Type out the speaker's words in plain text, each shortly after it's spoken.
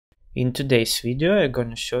In today's video, I'm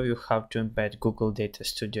gonna show you how to embed Google Data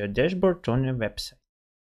Studio dashboard on a website.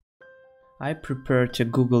 I prepared a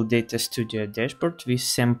Google Data Studio dashboard with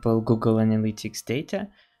sample Google Analytics data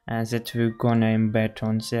that we're gonna embed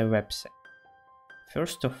on the website.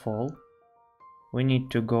 First of all, we need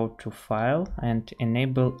to go to File and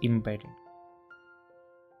enable embedding.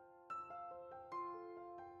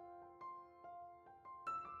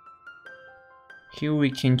 Here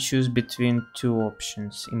we can choose between two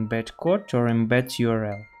options, embed code or embed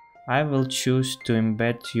URL. I will choose to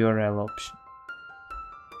embed URL option.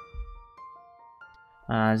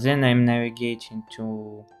 Then I'm navigating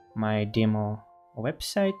to my demo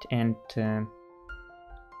website and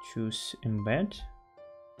choose embed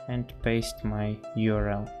and paste my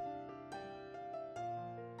URL.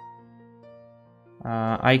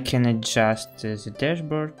 I can adjust the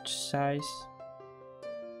dashboard size,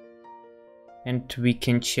 and we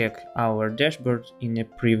can check our dashboard in a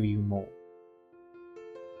preview mode.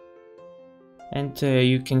 And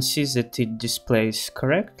you can see that it displays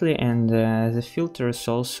correctly, and the filter is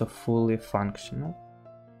also fully functional.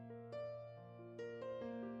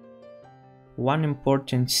 One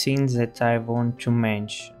important thing that I want to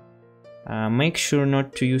mention. Make sure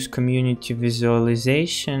not to use community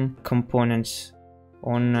visualization components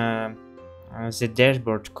on the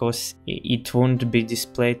dashboard, because it won't be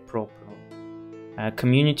displayed properly.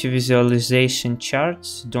 Community visualization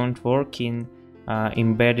charts don't work in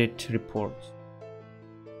embedded reports.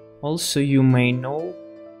 Also, you may know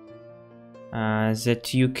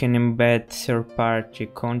that you can embed third-party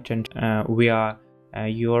content via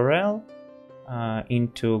URL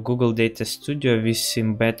into Google Data Studio with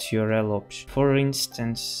embed URL option. For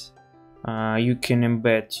instance, you can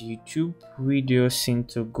embed YouTube videos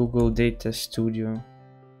into Google Data Studio.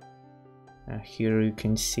 Here you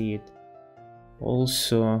can see it.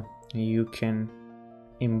 Also, you can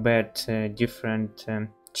embed different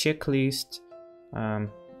checklists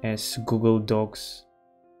as Google Docs,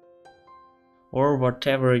 or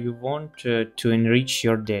whatever you want to enrich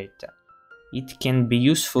your data. It can be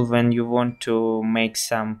useful when you want to make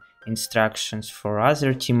some instructions for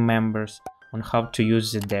other team members on how to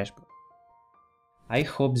use the dashboard. I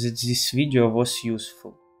hope that this video was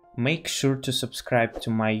useful. Make sure to subscribe to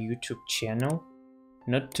my YouTube channel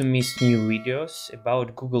not to miss new videos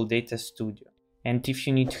about Google Data Studio. And if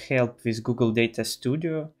you need help with Google Data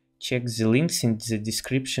Studio, check the links in the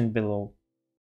description below.